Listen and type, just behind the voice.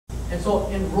And so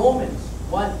in Romans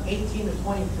 1:18 to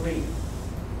 23,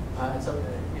 it's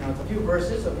a few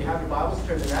verses, so if you have your Bibles,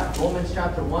 turn to that. Romans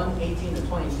chapter 1:18 to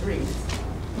 23.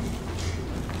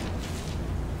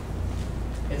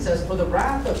 It says, "For the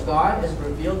wrath of God is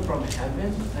revealed from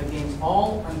heaven against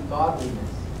all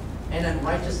ungodliness and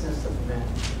unrighteousness of men,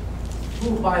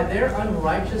 who by their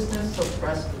unrighteousness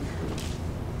suppress the truth.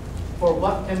 For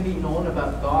what can be known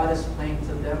about God is plain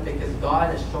to them, because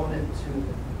God has shown it to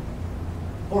them.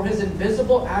 For his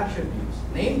invisible attributes,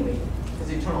 namely his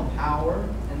eternal power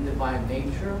and divine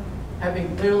nature,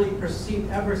 having clearly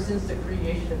perceived ever since the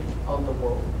creation of the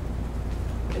world,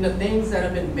 in the things that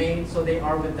have been made, so they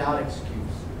are without excuse.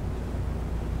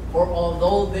 For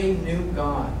although they knew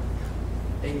God,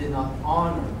 they did not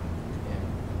honor him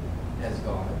as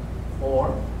God,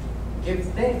 or give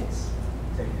thanks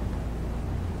to him.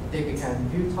 They became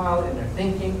futile in their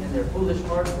thinking, and their foolish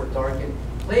hearts were darkened.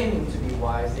 Claiming to be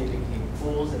wise, they became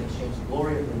fools and exchanged the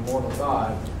glory of the immortal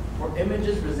God for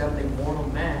images resembling mortal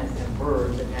man and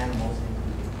birds and animals and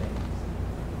creeping things.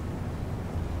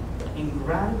 But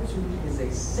ingratitude is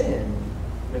a sin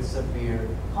with severe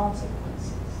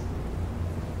consequences."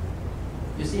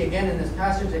 You see, again, in this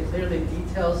passage, it clearly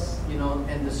details,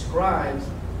 and describes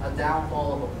a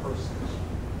downfall of a person,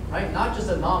 right? Not just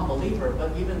a non-believer,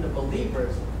 but even the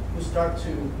believers who start to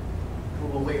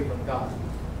move away from God.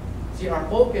 See, our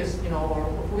focus, or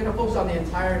we're going to focus on the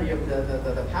entirety of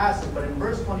the passage, but in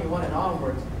verse 21 and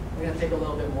onwards, we're going to take a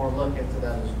little bit more look into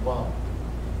that as well.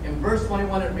 In verse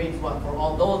 21, it reads what? "For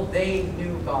although they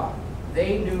knew God,"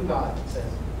 it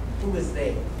says. Who is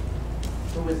they?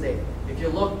 Who is they? If you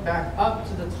look back up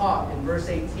to the top in verse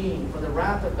 18, "For the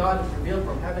wrath of God is revealed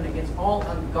from heaven against all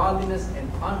ungodliness and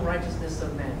unrighteousness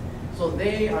of men." So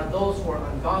they are those who are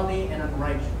ungodly and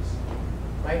unrighteous.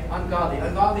 Right? Ungodly.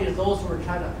 Ungodly is those who are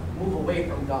trying to move away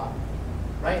from God.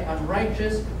 Right?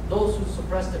 Unrighteous, those who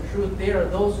suppress the truth. They are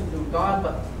those who knew God,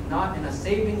 but not in a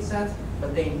saving sense,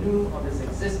 but they knew of his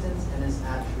existence and his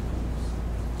attributes.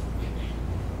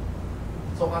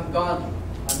 So ungodly,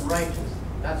 unrighteous,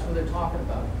 that's what they're talking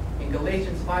about. In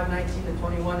Galatians 5:19 to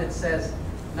 21, it says,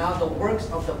 "Now the works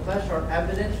of the flesh are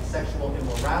evident: sexual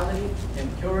immorality,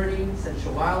 impurity,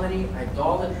 sensuality,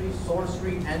 idolatry,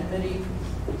 sorcery, enmity,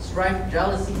 strife,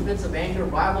 jealousy, fits of anger,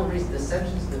 rivalries,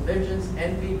 dissensions, divisions,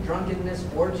 envy, drunkenness,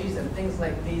 orgies, and things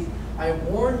like these. I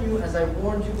warn you, as I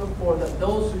warned you before, that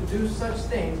those who do such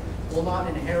things will not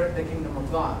inherit the kingdom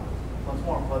of God." Once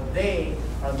more, but they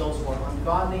are those who are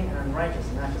ungodly and unrighteous.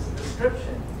 And that's just a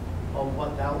description of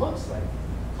what that looks like.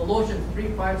 Colossians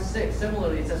 3:5-6,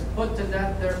 similarly, it says, "Put to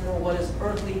death, therefore, what is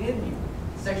earthly in you: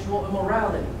 sexual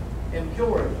immorality,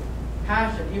 impurity,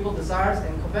 passion, evil desires,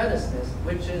 and covetousness,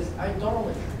 which is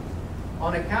idolatry.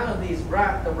 On account of these, the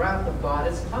wrath of God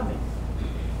is coming."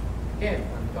 Again,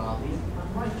 ungodly,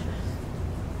 unrighteous.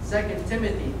 2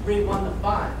 Timothy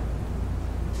 3:1-5.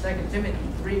 2 Timothy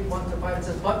 3:1-5, it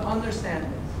says, "But understand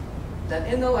this,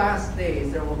 that in the last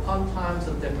days there will come times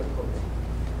of difficulty.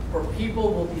 For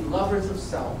people will be lovers of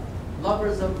self,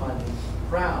 lovers of money,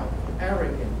 proud,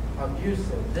 arrogant,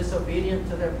 abusive, disobedient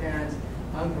to their parents,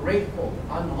 ungrateful,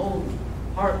 unholy,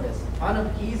 heartless,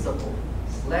 unappeasable,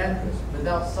 slanderous,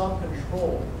 without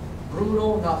self-control,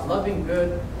 brutal, not loving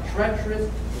good, treacherous,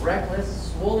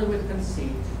 reckless, swollen with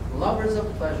conceit, lovers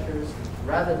of pleasures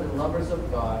rather than lovers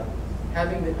of God,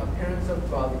 having the appearance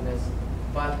of godliness,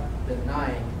 but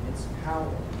denying its power."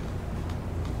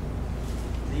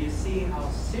 Do you see how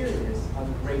serious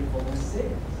ungratefulness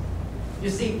is? You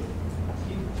see,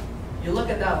 you look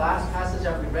at that last passage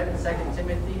that we read in 2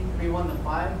 Timothy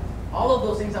 3:1-5, all of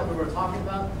those things that we were talking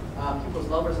about, people's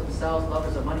lovers of themselves,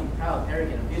 lovers of money, proud,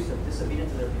 arrogant, abusive,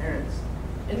 disobedient to their parents.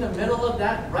 In the middle of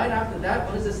that, right after that,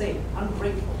 what does it say?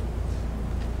 Ungrateful.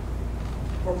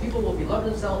 For people will be lovers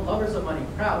of themselves, lovers of money,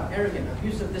 proud, arrogant,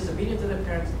 abusive, disobedient to their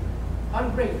parents,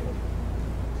 ungrateful.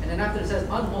 And then after it says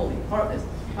unholy, heartless,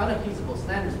 unappeasable,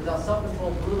 slanderous, without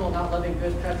self-control, brutal, not loving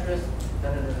good, treacherous,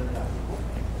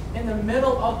 In the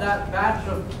middle of that batch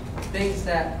of things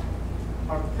that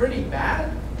are pretty bad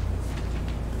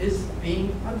is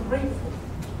being ungrateful.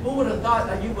 Who would have thought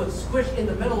that you would squish in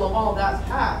the middle of all that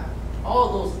path, all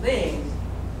of those things,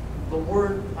 the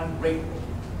word ungrateful?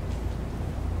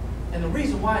 And the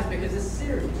reason why is because it's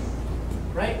serious,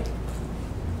 right?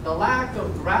 The lack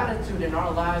of gratitude in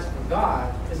our lives for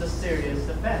God is a serious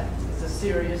offense. It's a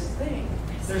serious thing.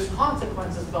 There's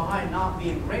consequences behind not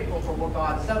being grateful for what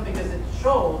God has done, because it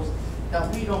shows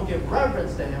that we don't give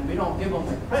reverence to Him. We don't give Him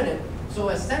the credit. So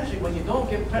essentially, when you don't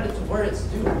give credit to where it's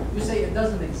due, you say it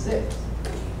doesn't exist,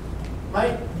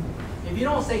 right? If you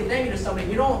don't say thank you to somebody,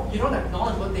 you don't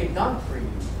acknowledge what they've done for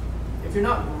you. if you're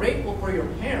not grateful for your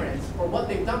parents, for what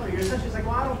they've done for you, you're essentially like,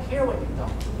 well, I don't care what you've done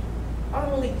for me. I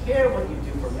don't really care what you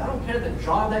do for me. I don't care the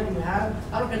job that you have.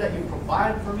 I don't care that you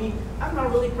provide for me. I'm not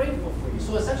really grateful for you.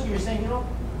 So essentially you're saying,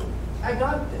 I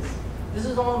got this. This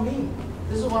is all me.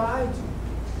 This is what I do.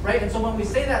 Right? And so when we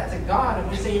say that to God and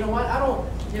we say, I'm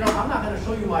not going to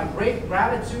show you my great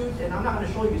gratitude and I'm not going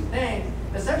to show you thanks,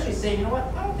 essentially saying,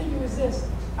 I don't think you exist.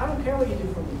 I don't care what you do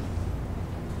for me.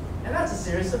 And that's a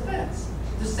serious offense.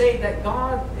 To say that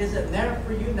God isn't there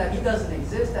for you, that he doesn't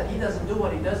exist, that he doesn't do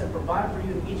what he does and provide for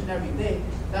you each and every day,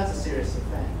 that's a serious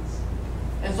offense.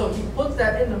 And so he puts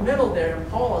that in the middle there, and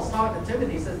Paul is talking to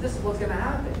Timothy, he says, this is what's going to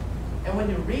happen. And when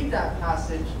you read that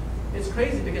passage, it's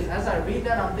crazy because as I read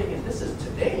that, I'm thinking, this is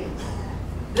today.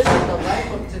 This is the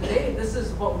life of today. This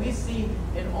is what we see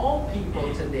in all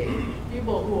people today.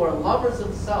 People who are lovers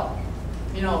of self.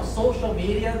 Social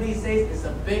media these days is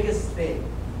the biggest thing.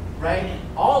 Right?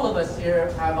 All of us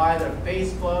here have either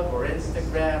Facebook or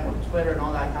Instagram or Twitter and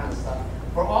all that kind of stuff.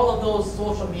 For all of those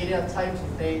social media types of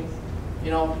things,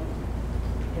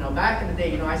 back in the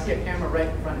day, I see a camera right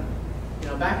in front of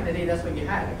me. Back in the day, that's what you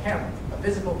had, a camera, a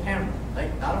physical camera.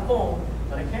 Like, not a phone,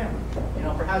 but a camera.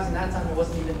 Perhaps in that time it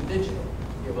wasn't even digital.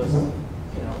 It was, you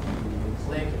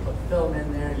click, you put film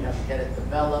in there, you have to get it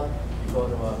developed. You go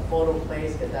to a photo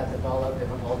place, get that developed,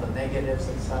 and all the negatives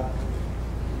and stuff.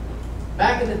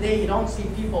 Back in the day, you don't see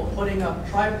people putting up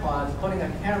tripods, putting a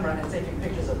camera, and taking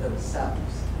pictures of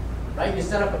themselves. Right? You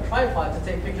set up a tripod to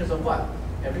take pictures of what?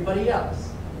 Everybody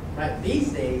else. Right?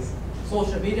 These days,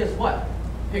 social media is what?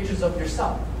 Pictures of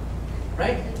yourself.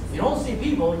 Right? You don't see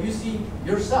people, you see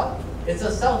yourself. It's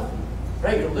a selfie.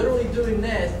 Right? You're literally doing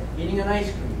this, eating an ice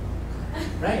cream.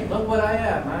 Right? Look what I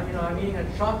am. I'm eating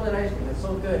a chocolate ice cream. It's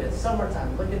so good. It's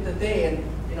summertime. Look at the day.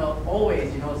 And,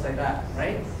 always, it's like that.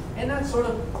 Right? And that's sort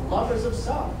of lovers of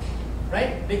self,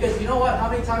 right? Because you know what? How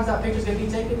many times that picture's going to be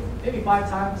taken? Maybe 5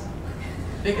 times.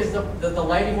 Because the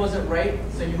lighting wasn't right,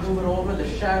 so you move it over, the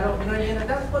shadow, you know what I mean? And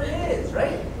that's what it is,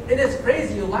 right? And it's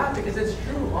crazy, you laugh because it's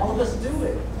true. All of us do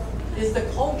it. It's the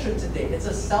culture today. It's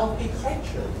a selfie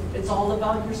culture. It's all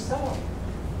about yourself,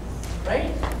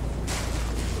 right?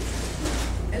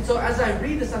 And so as I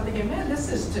read this, I'm thinking, man, this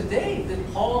is today.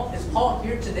 Is Paul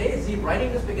here today? Is he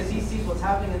writing this because he sees what's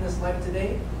happening in this life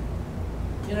today?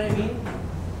 You know what I mean?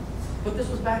 But this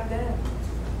was back then.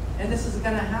 And this is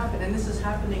going to happen. And this is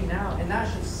happening now. And that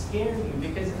should scare you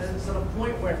because it's at a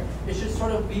point where it should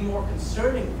sort of be more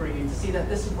concerning for you to see that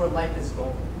this is where life is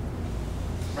going.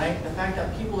 Right? The fact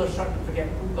that people are starting to forget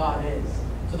who God is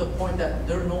to the point that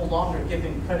they're no longer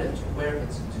giving credit to where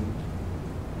it's due.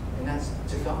 And that's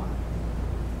to God.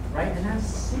 Right? And that's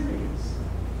serious.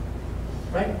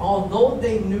 Right? Although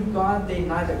they knew God, they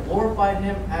neither glorified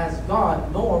him as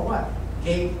God nor what?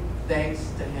 Gave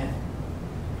thanks to him.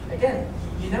 Again,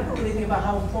 you never really think about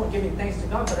how important giving thanks to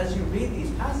God, but as you read these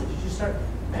passages, you start,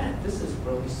 man, this is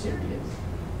really serious.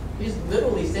 He's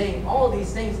literally saying all of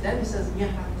these things, then he says, you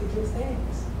have to give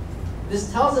thanks.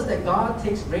 This tells us that God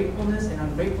takes gratefulness and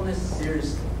ungratefulness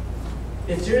seriously.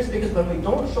 It's serious because when we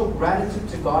don't show gratitude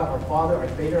to God, our Father, our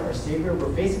Creator, our Savior, we're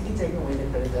basically taking away the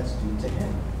credit that's due to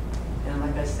him. And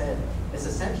like I said, it's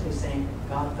essentially saying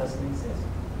God doesn't exist.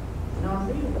 Not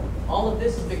real. All of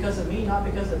this is because of me, not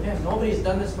because of him. Nobody's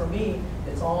done this for me.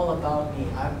 It's all about me.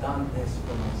 I've done this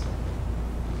for myself.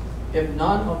 If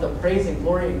none of the praise and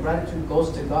glory and gratitude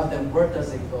goes to God, then where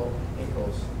does it go? It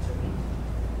goes to me.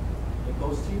 It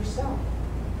goes to yourself.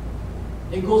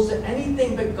 It goes to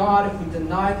anything but God. If we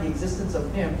deny the existence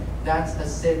of him, that's a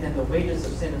sin, and the wages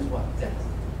of sin is what? Death.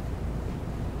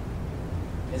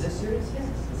 Is it serious? Yes,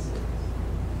 it's serious.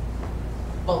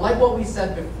 But like what we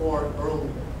said before earlier,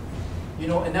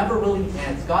 it never really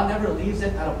ends. God never leaves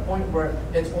it at a point where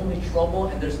it's only trouble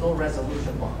and there's no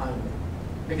resolution behind it.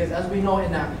 Because as we know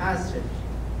in that passage,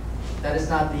 that is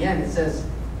not the end. It says,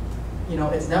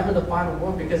 it's never the final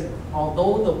word, because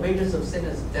although the wages of sin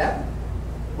is death,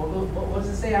 what does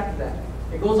it say after that?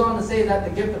 It goes on to say that the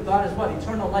gift of God is what?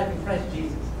 Eternal life in Christ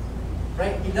Jesus.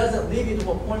 Right? He doesn't leave you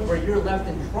to a point where you're left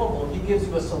in trouble. He gives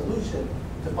you a solution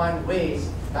to find ways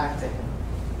back to him.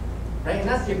 Right? And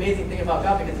that's the amazing thing about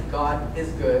God, because God is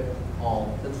good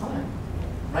all the time.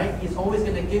 Right? He's always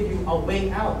going to give you a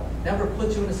way out. Never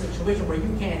put you in a situation where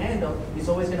you can't handle. He's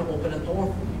always going to open a door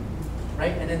for you.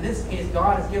 Right? And in this case,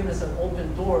 God has given us an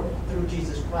open door through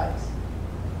Jesus Christ.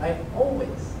 Right?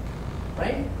 Always.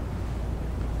 Right?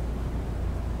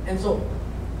 And so,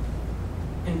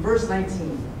 in verse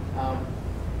 19,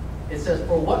 it says,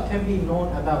 for what can be known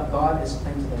about God is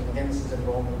plain to them. Again, this is in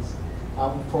Romans.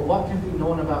 For what can be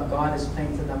known about God is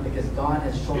plain to them, because God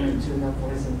has shown it to them, for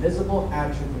his invisible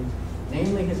attributes,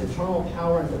 namely his eternal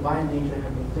power and divine nature,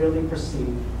 have been clearly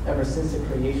perceived ever since the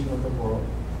creation of the world,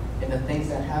 in the things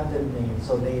that have been made,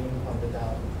 so they are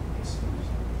without excuse.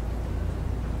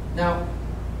 Now,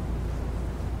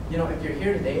 if you're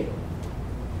here today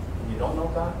and you don't know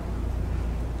God,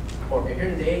 or if you're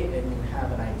here today and you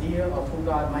have an idea of who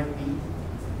God might be,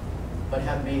 but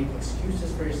have made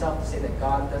excuses for yourself to say that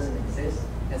God doesn't exist,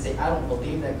 and say, I don't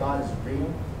believe that God is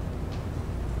real,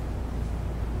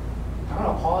 I want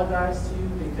to apologize to you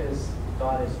because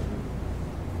God is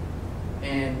real.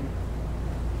 And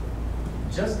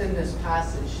just in this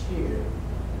passage here,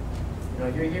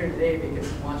 you're here today because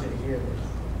He wants you to hear this.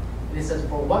 And He says,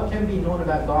 for what can be known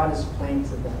about God is plain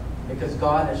to them, because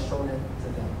God has shown it to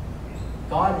them.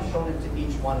 God has shown it to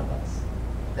each one of us,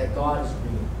 that God is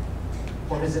real.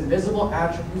 For His invisible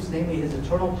attributes, namely His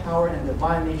eternal power and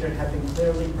divine nature, have been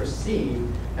clearly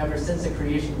perceived ever since the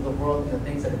creation of the world and the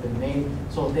things that have been made,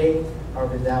 so they are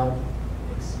without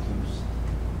excuse.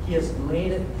 He has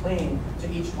made it plain to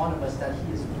each one of us that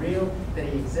He is real, that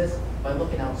He exists, by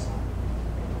looking outside.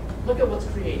 Look at what's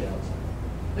created outside.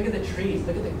 Look at the trees,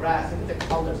 look at the grass, look at the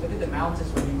colors, look at the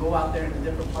mountains when you go out there in the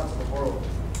different parts of the world.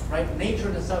 Right? Nature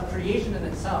in itself, creation in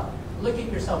itself. Look at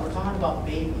yourself. We're talking about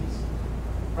babies.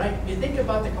 Right? You think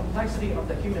about the complexity of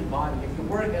the human body. If you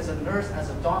work as a nurse, as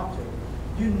a doctor,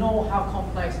 you know how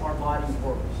complex our body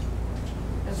works.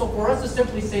 And so for us to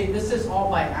simply say this is all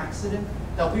by accident,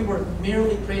 that we were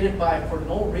merely created for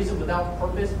no reason, without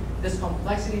purpose, this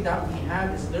complexity that we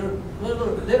have is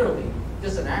literally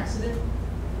just an accident,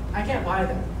 I can't buy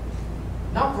that.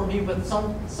 Not for me, but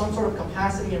some sort of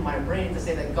capacity in my brain to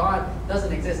say that God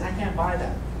doesn't exist. I can't buy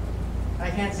that. I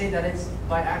can't say that it's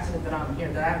by accident that I'm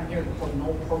here, that I'm here for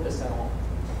no purpose at all.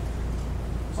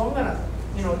 So I'm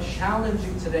going to challenge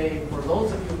you today, for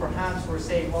those of you perhaps who are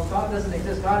saying, well, God doesn't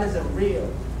exist, God isn't real.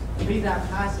 Read that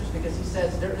passage, because He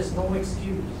says there is no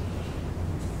excuse.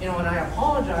 And I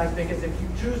apologize, because if you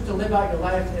choose to live out your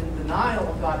life in denial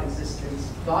of God's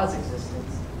existence,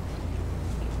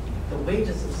 the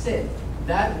wages of sin,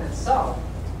 that in itself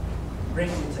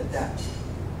brings you to death.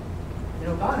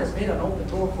 God has made an open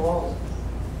door for all of us.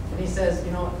 And He says,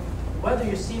 whether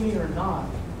you see me or not,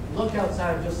 look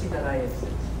outside, you'll see that I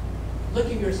exist. Look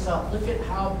at yourself. Look at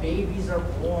how babies are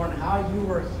born, how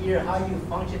you are here, how you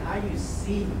function, how you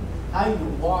see, how you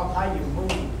walk, how you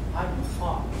move, how you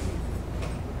talk.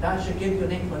 That should give you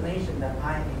an inclination that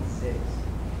I exist.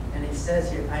 And it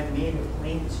says here, I made it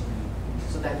plain to you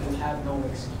so that you have no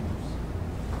excuse.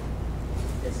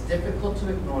 It's difficult to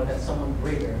ignore that someone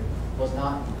greater was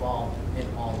not involved in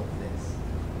all of this.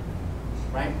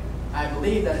 Right? I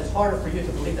believe that it's harder for you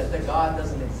to believe that God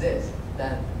doesn't exist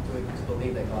than to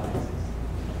believe that God exists.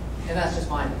 And that's just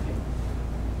my opinion.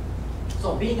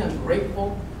 So being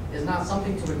ungrateful is not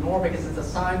something to ignore, because it's a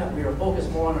sign that we are focused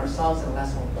more on ourselves and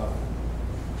less on God.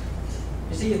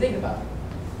 You see, you think about it.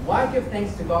 Why give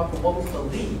thanks to God for what we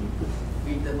believe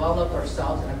we developed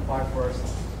ourselves and acquired for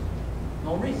ourselves?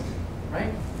 No reason,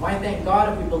 right? Why thank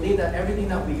God if we believe that everything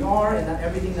that we are and that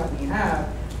everything that we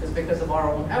have is because of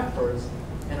our own efforts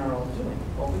and our own doing?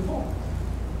 Well, we won't.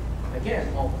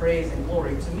 Again, all praise and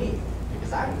glory to me,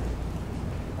 because I did it,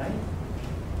 right?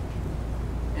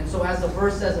 And so as the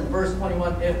verse says in verse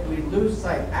 21, if we lose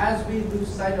sight, as we lose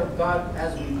sight of God,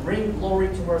 as we bring glory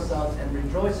to ourselves and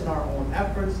rejoice in our own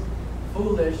efforts,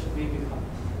 foolish we become.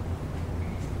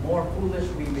 More foolish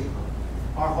we become.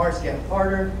 Our hearts get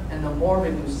harder, and the more we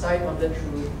lose sight of the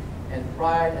truth, and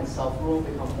pride and self-rule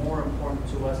become more important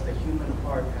to us. The human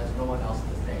heart has no one else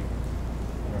to thank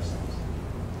but ourselves.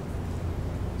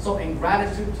 So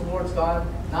ingratitude towards God,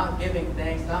 not giving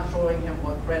thanks, not showing Him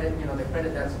what credit, the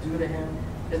credit that's due to Him,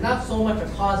 is not so much a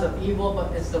cause of evil,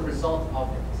 but it's the result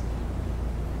of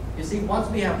it. You see, once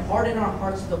we have hardened our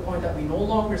hearts to the point that we no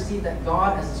longer see that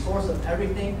God as the source of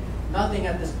everything, nothing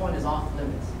at this point is off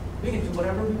limits. We can do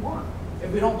whatever we want.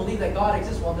 If we don't believe that God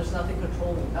exists, well, there's nothing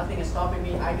controlling. Nothing is stopping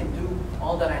me. I can do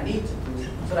all that I need to do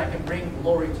so that I can bring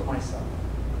glory to myself.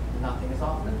 Nothing is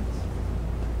off limits.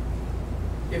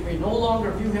 If we no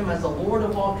longer view Him as the Lord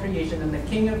of all creation and the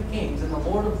King of kings and the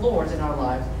Lord of lords in our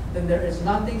lives, then there is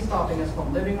nothing stopping us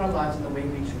from living our lives in the way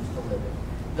we choose to live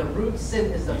it. The root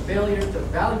sin is the failure to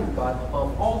value God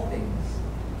above all things,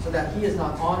 so that He is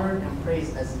not honored and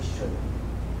praised as He should be.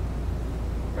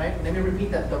 Right? Let me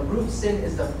repeat that. The root sin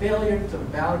is the failure to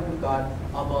value God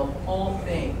above all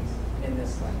things in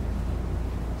this life,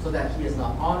 so that He is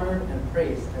not honored and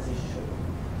praised as He should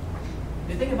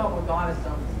be. You think about what God has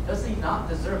done for you. Does He not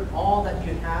deserve all that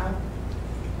you have?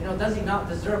 Does He not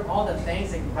deserve all the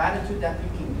thanks and gratitude that you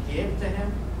can give to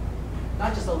Him?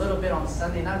 not just a little bit on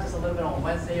Sunday, not just a little bit on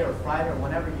Wednesday or Friday or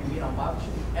whenever you meet on Bible,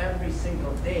 should be every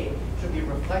single day, should be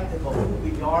reflective of who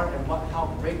we are and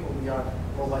how grateful we are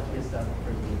for what He has done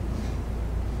for you.